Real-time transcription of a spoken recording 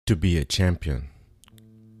To be a champion,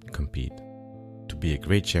 compete. To be a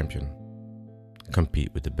great champion,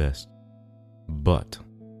 compete with the best. But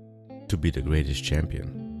to be the greatest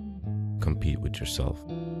champion, compete with yourself.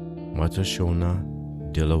 Matashona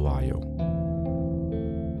Dilawayo.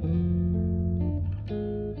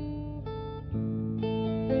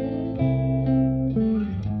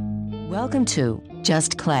 Welcome to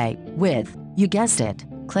Just Clay with, you guessed it,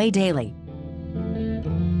 Clay Daly.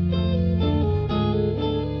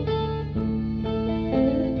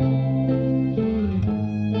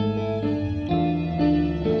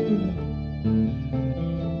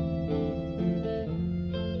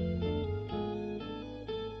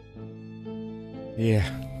 Yeah,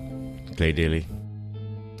 Clay Daly.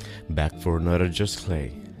 Back for another Just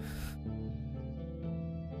Clay.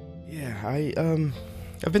 Yeah,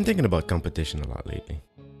 I've been thinking about competition a lot lately.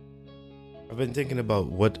 I've been thinking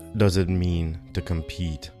about what does it mean to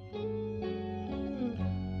compete.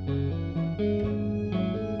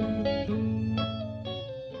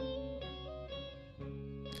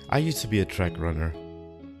 I used to be a track runner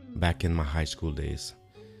back in my high school days,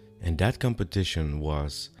 and that competition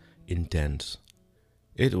was intense.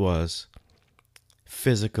 It was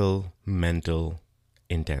physical, mental,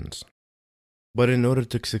 intense. But in order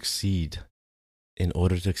to succeed at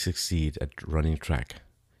running track,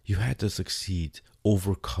 you had to succeed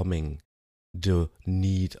overcoming the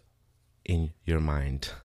need in your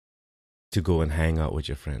mind to go and hang out with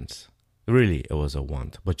your friends. Really, it was a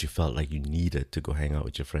want, but you felt like you needed to go hang out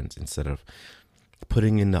with your friends instead of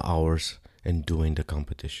putting in the hours and doing the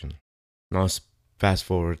competition. Now, fast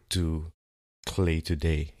forward to Clay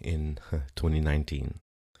today in 2019.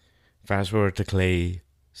 Fast forward to Clay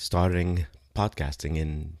starting podcasting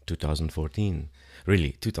in 2014.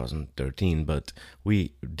 Really, 2013, but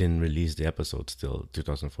we didn't release the episode till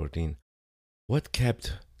 2014. What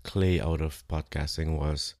kept Clay out of podcasting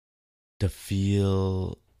was the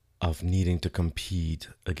feel of needing to compete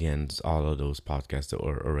against all of those podcasts that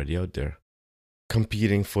were already out there.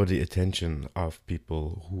 Competing for the attention of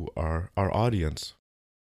people who are our audience.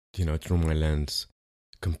 You know, Through My Lens.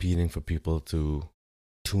 Competing for people to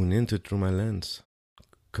tune into Through My Lens.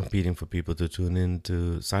 Competing for people to tune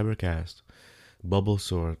into Cybercast. Bubble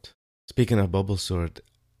Sort. Speaking of Bubble Sort,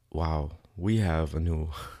 wow, we have a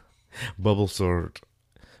new Bubble Sort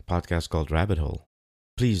podcast called Rabbit Hole.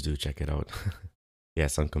 Please do check it out.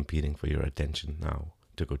 Yes, I'm competing for your attention now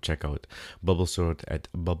to go check out Bubble Sort at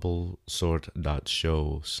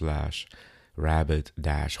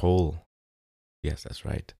bubblesort.show/rabbit-hole. Yes, that's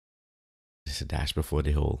right. There's a dash before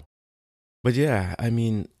the hole. But yeah, I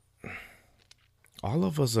mean, all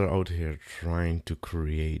of us are out here trying to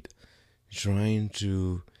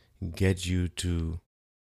get you to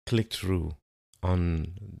click through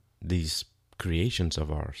on these creations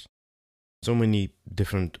of ours. So many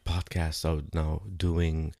different podcasts out now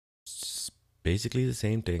doing basically the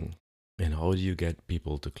same thing. And how do you get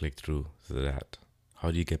people to click through to that? How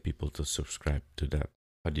do you get people to subscribe to that?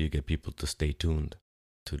 How do you get people to stay tuned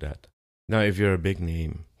to that? Now, if you're a big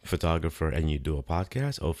name photographer and you do a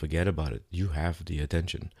podcast, oh, forget about it. You have the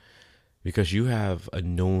attention because you have a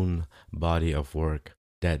known body of work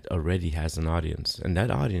that already has an audience. And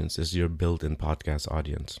that audience is your built-in podcast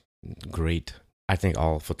audience. Great. I think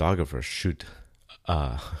all photographers should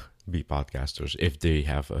be podcasters if they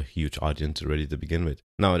have a huge audience already to begin with.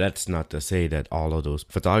 Now, that's not to say that all of those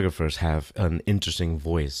photographers have an interesting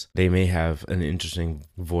voice. They may have an interesting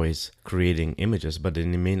voice creating images, but they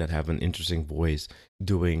may not have an interesting voice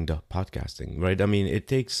doing the podcasting, right? I mean, it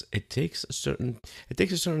takes a certain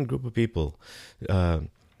group of people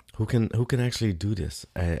who can actually do this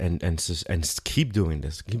and keep doing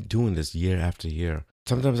this year after year.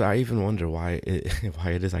 Sometimes I even wonder why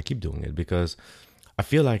it is I keep doing it, because I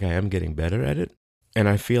feel like I am getting better at it, and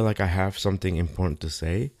I feel like I have something important to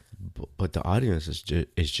say, but the audience is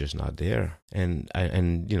just not there. And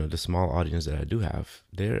you know, the small audience that I do have,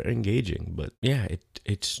 they're engaging, but yeah,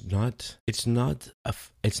 it's not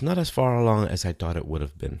as far along as I thought it would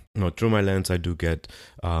have been. You know, Through My Lens, I do get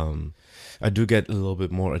a little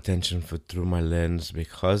bit more attention for Through My Lens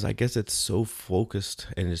because I guess it's so focused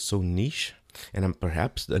and it's so niche. And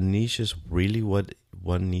perhaps the niche is really what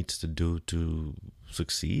one needs to do to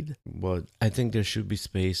succeed. But I think there should be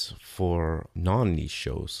space for non-niche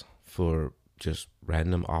shows, for just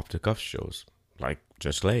random off-the-cuff shows, like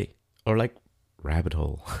Just Lay or like Rabbit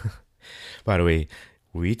Hole. By the way,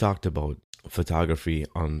 we talked about photography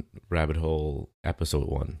on Rabbit Hole episode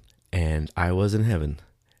 1, and I was in heaven.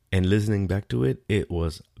 And listening back to it, it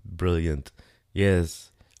was brilliant.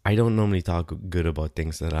 Yes, I don't normally talk good about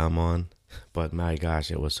things that I'm on, but my gosh,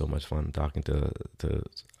 it was so much fun talking to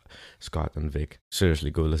Scott and Vic.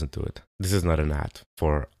 Seriously, go listen to it. This is not an ad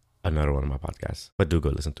for another one of my podcasts, but do go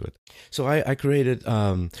listen to it. So I created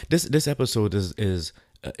this episode is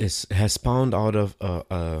has spawned out of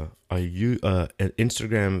an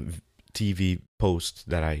Instagram TV post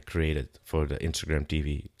that I created for the Instagram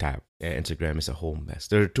TV tab. Instagram is a whole mess.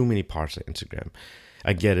 There are too many parts of Instagram.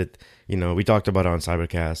 I get it. We talked about it on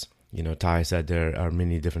Cybercast. Ty said there are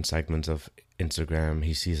many different segments of Instagram.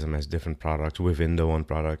 He sees them as different products within the one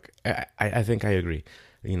product. I think I agree.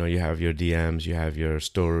 You have your DMs, you have your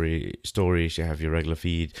stories, you have your regular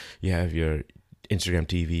feed, you have your Instagram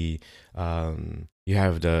TV, you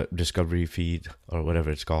have the Discovery feed or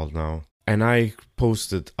whatever it's called now. And I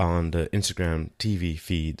posted on the Instagram TV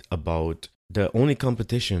feed about the only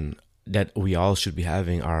competition that we all should be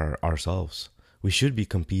having are ourselves. We should be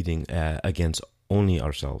competing against only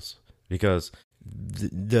ourselves, because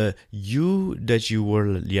the you that you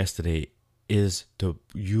were yesterday is the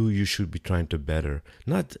you should be trying to better,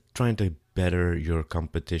 not trying to better your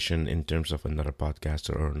competition in terms of another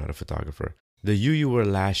podcaster or another photographer. The you were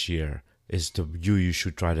last year is the you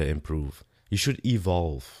should try to improve. You should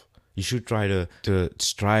evolve. You should try to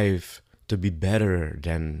strive to be better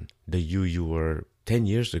than the you were 10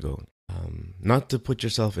 years ago. Not to put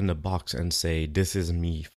yourself in the box and say, this is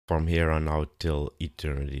me from here on out till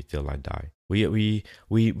eternity, till I die. We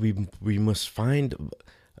must find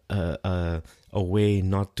a way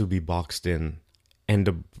not to be boxed in,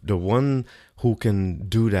 and the one who can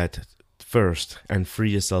do that first and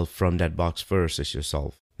free yourself from that box first is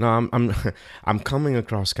yourself. Now I'm coming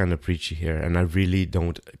across kind of preachy here, and I really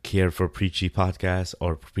don't care for preachy podcasts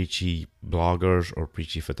or preachy bloggers or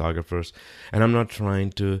preachy photographers, and I'm not trying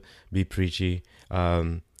to be preachy.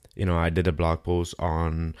 I did a blog post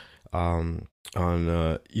on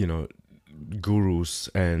gurus,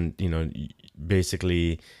 and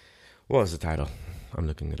basically, what was the title? I'm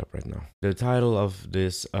looking it up right now. The title of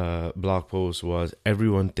this blog post was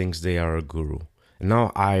 "Everyone Thinks They Are a Guru."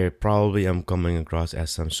 Now I probably am coming across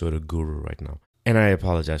as some sort of guru right now, and I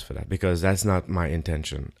apologize for that, because that's not my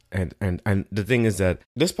intention. And the thing is that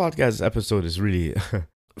this podcast episode is really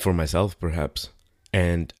for myself, perhaps,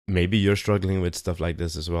 and maybe you're struggling with stuff like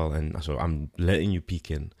this as well. And so I'm letting you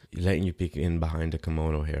peek in behind the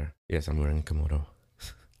kimono here. Yes, I'm wearing a kimono.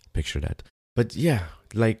 Picture that. But yeah,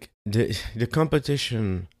 like the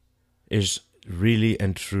competition is really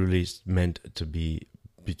and truly meant to be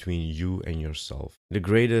between you and yourself. The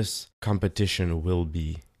greatest competition will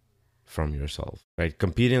be from yourself, right?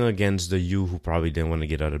 Competing against the you who probably didn't want to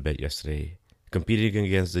get out of bed yesterday. Competing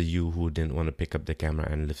against the you who didn't want to pick up the camera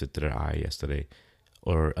and lift it to their eye yesterday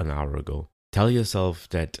or an hour ago. Tell yourself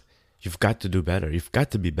that you've got to do better. You've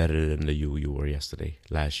got to be better than the you were yesterday,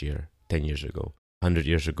 last year, 10 years ago, 100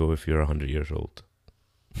 years ago if you're 100 years old.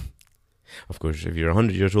 Of course, if you're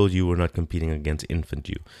 100 years old, you were not competing against infant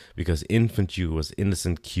you, because infant you was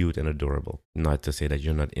innocent, cute, and adorable. Not to say that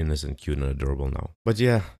you're not innocent, cute, and adorable now. But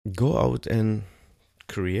yeah, go out and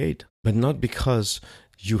create. But not because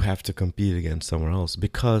you have to compete against someone else,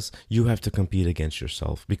 because you have to compete against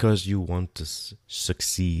yourself, because you want to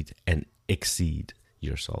succeed and exceed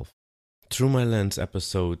yourself. Through My Lens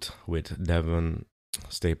episode with Devon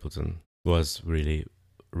Stapleton was really,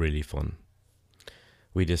 really fun.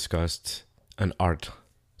 We discussed an art.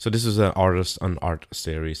 So this is an artist on art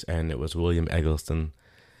series, and it was William Eggleston.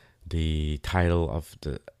 The title of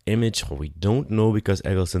the image, we don't know, because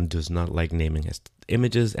Eggleston does not like naming his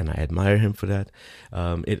images, and I admire him for that.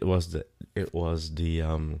 It was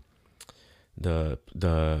the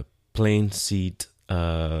plain seat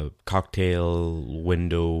cocktail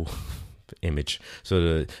window image. So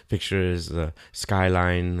the picture is the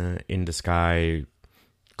skyline in the sky,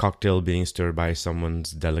 cocktail being stirred by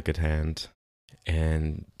someone's delicate hand,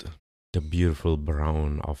 and the beautiful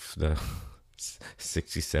brown of the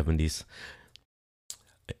 60s, 70s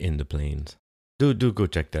in the plains. Do go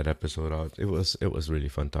check that episode out. It was really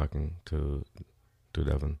fun talking to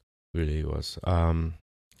Devon. Really was.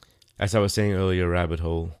 As I was saying earlier, Rabbit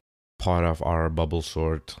Hole, part of our Bubble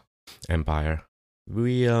Sort empire.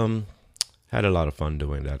 We had a lot of fun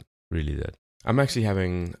doing that. Really did. I'm actually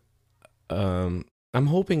having I'm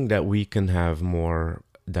hoping that we can have more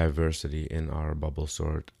diversity in our Bubble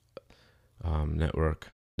Sort network.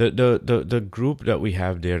 The group that we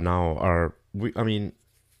have there now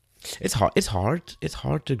it's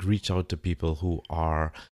hard to reach out to people who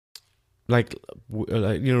are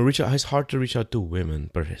it's hard to reach out to women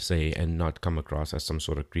per se and not come across as some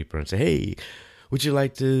sort of creeper and say, hey, would you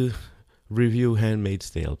like to review Handmaid's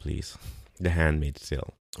Tale, please? The Handmaid's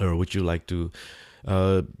Tale. Or would you like to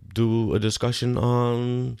do a discussion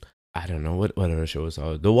on, I don't know, what other shows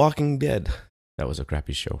are, The Walking Dead. That was a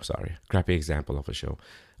crappy show. Sorry, crappy example of a show.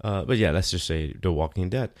 But yeah, let's just say The Walking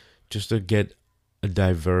Dead, just to get a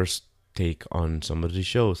diverse take on some of these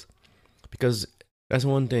shows, because that's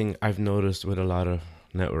one thing I've noticed with a lot of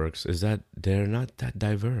networks is that they're not that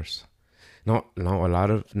diverse. Now, a lot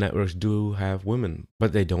of networks do have women,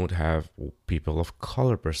 but they don't have people of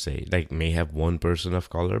color per se. Like, may have one person of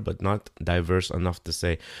color, but not diverse enough to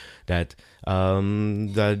say that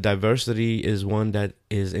the diversity is one that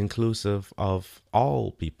is inclusive of all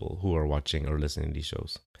people who are watching or listening to these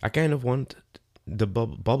shows. I kind of want the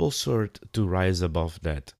bubble sort to rise above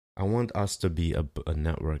that. I want us to be a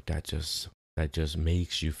network that just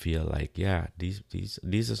makes you feel like, yeah, these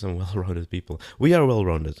are some well-rounded people. We are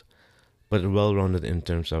well-rounded, but well-rounded in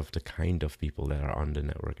terms of the kind of people that are on the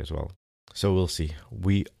network as well. So we'll see.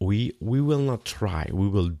 We will not try. We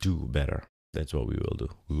will do better. That's what we will do.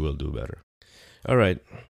 We will do better. All right.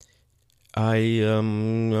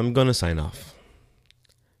 I'm gonna sign off.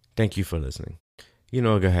 Thank you for listening.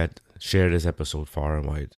 Go ahead, share this episode far and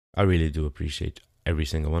wide. I really do appreciate every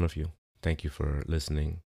single one of you. Thank you for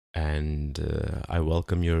listening. And I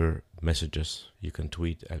welcome your messages. You can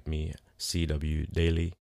tweet at me, CW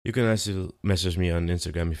Daily. You can also message me on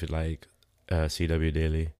Instagram if you'd like, CW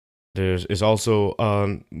Daily. Is also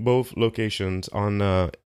on both locations. On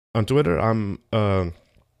Twitter, I'm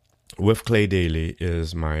with Clay Daily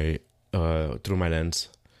is my Through My Lens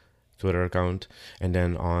Twitter account, and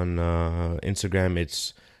then on Instagram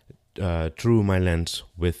it's Through My Lens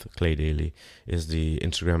with Clay Daily is the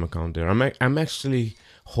Instagram account there. I'm actually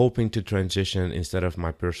hoping to transition, instead of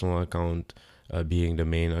my personal account being the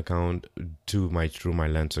main account, to my Through My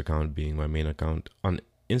Lens account being my main account on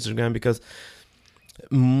Instagram, because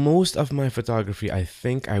most of my photography, I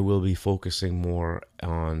think I will be focusing more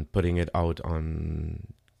on putting it out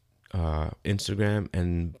on Instagram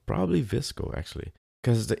and probably VSCO, actually,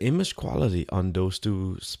 because the image quality on those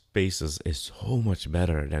two spaces is so much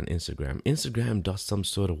better than Instagram. Instagram does some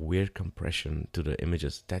sort of weird compression to the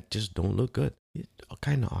images that just don't look good. It's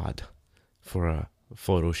kind of odd for a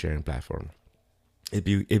photo sharing platform.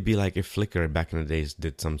 It'd be like if Flickr back in the days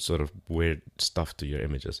did some sort of weird stuff to your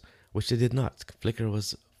images, which they did not. Flickr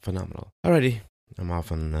was phenomenal. Alrighty, I'm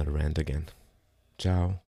off on another rant again.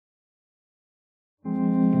 Ciao.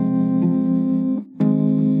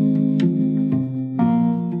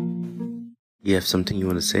 You have something you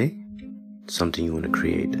want to say? Something you want to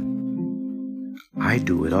create? I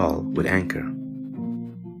do it all with Anchor.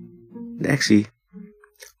 Actually,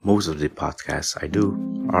 most of the podcasts I do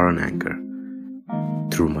are on Anchor.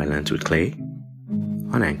 Through My Lens with Clay,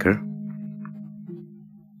 on Anchor.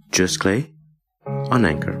 Just Clay, on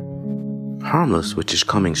Anchor. Harmless, which is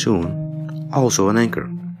coming soon, also on Anchor.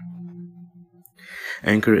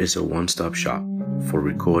 Anchor is a one-stop shop for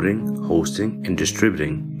recording, hosting, and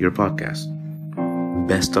distributing your podcast.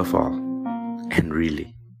 Best of all, and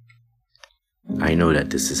really, I know that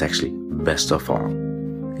this is actually best of all.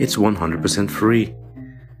 It's 100% free.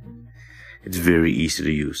 It's very easy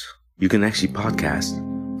to use. You can actually podcast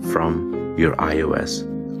from your iOS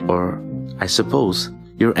or, I suppose,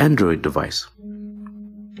 your Android device.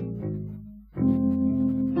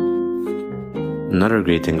 Another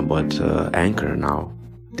great thing about Anchor now,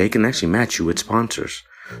 they can actually match you with sponsors.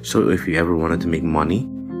 So if you ever wanted to make money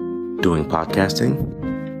doing podcasting,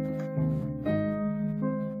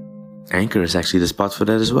 Anchor is actually the spot for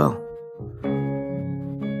that as well.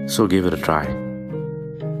 So give it a try.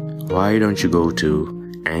 Why don't you go to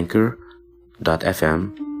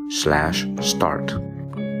anchor.fm/start.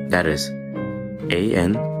 That is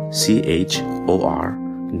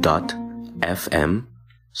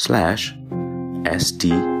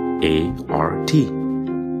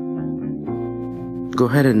Go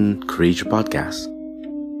ahead and create your podcast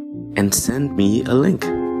and send me a link.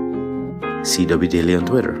 CW Daily on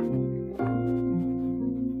Twitter.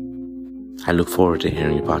 I look forward to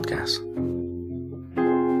hearing your podcast.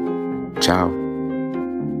 Ciao.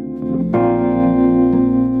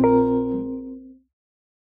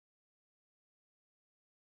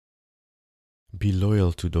 Be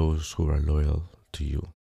loyal to those who are loyal to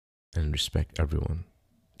you, and respect everyone,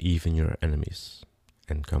 even your enemies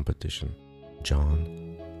and competition. John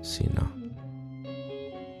Cena.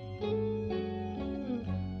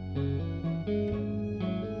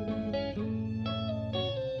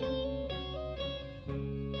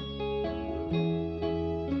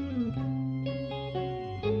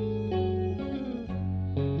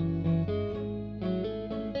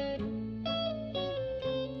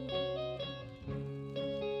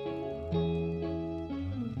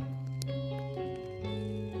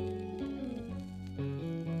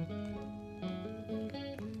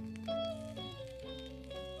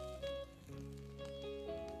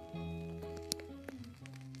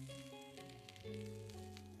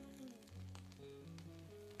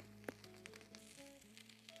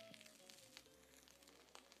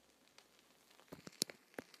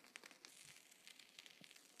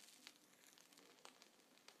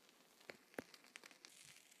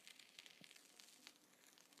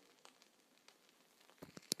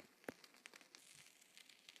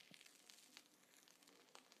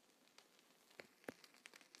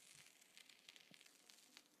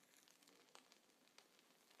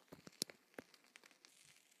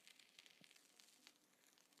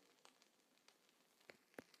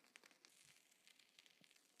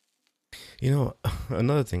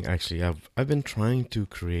 Another thing actually, I've been trying to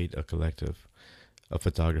create a collective, a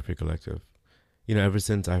photography collective. Ever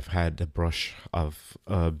since I've had the brush of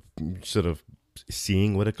sort of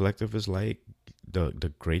seeing what a collective is like,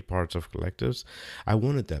 the great parts of collectives, I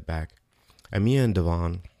wanted that back. And me and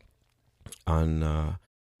Devon on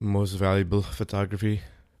Most Valuable Photography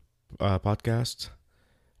podcast,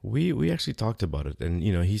 we actually talked about it, and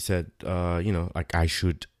he said, like I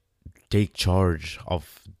should take charge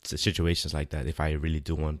of situations like that if I really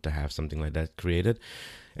do want to have something like that created.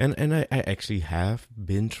 And I actually have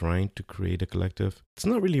been trying to create a collective. It's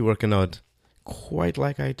not really working out quite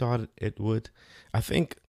like I thought it would. I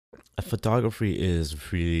think photography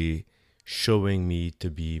is really showing me to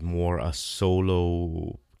be more a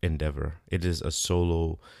solo endeavor. It is a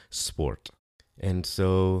solo sport. And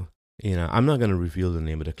so, I'm not going to reveal the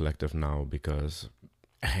name of the collective now because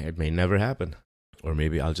it may never happen. Or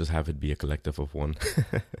maybe I'll just have it be a collective of one.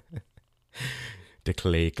 The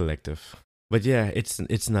Clay Collective. But yeah,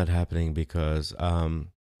 it's not happening because I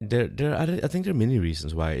think there are many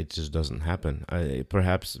reasons why it just doesn't happen.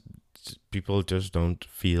 Perhaps people just don't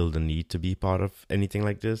feel the need to be part of anything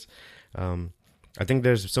like this. I think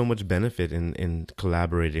there's so much benefit in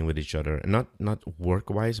collaborating with each other, not work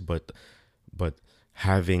wise, but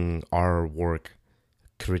having our work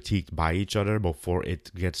critiqued by each other before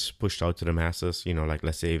it gets pushed out to the masses. Like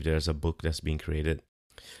let's say if there's a book that's being created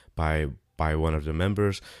by one of the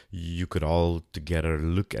members, you could all together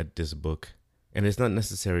look at this book. And it's not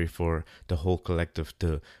necessary for the whole collective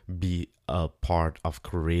to be a part of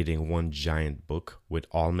creating one giant book with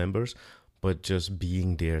all members, but just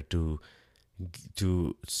being there to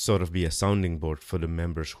sort of be a sounding board for the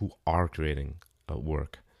members who are creating a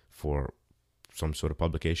work for some sort of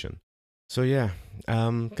publication. So yeah,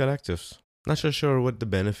 collectives. Not so sure what the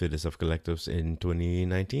benefit is of collectives in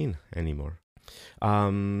 2019 anymore.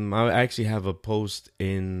 I actually have a post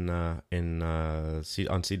on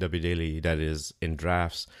CW Daily that is in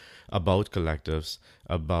drafts about collectives,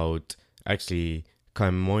 about actually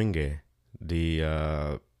Kaimoinge,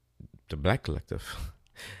 the Black collective,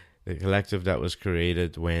 the collective that was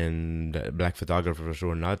created when the Black photographers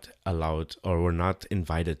were not allowed or were not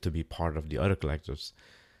invited to be part of the other collectives.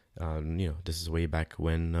 This is way back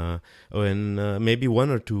when maybe one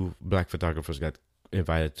or two Black photographers got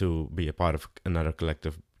invited to be a part of another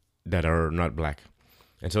collective that are not Black.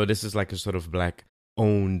 And so this is like a sort of Black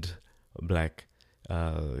owned, Black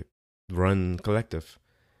run collective.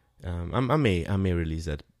 I may release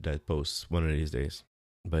that post one of these days.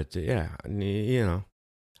 But yeah, I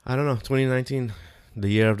don't know. 2019, the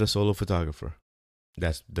year of the solo photographer.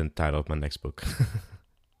 That's the title of my next book.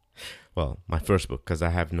 Well, my first book, because I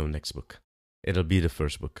have no next book. It'll be the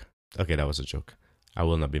first book. Okay, that was a joke. I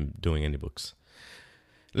will not be doing any books.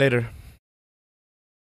 Later.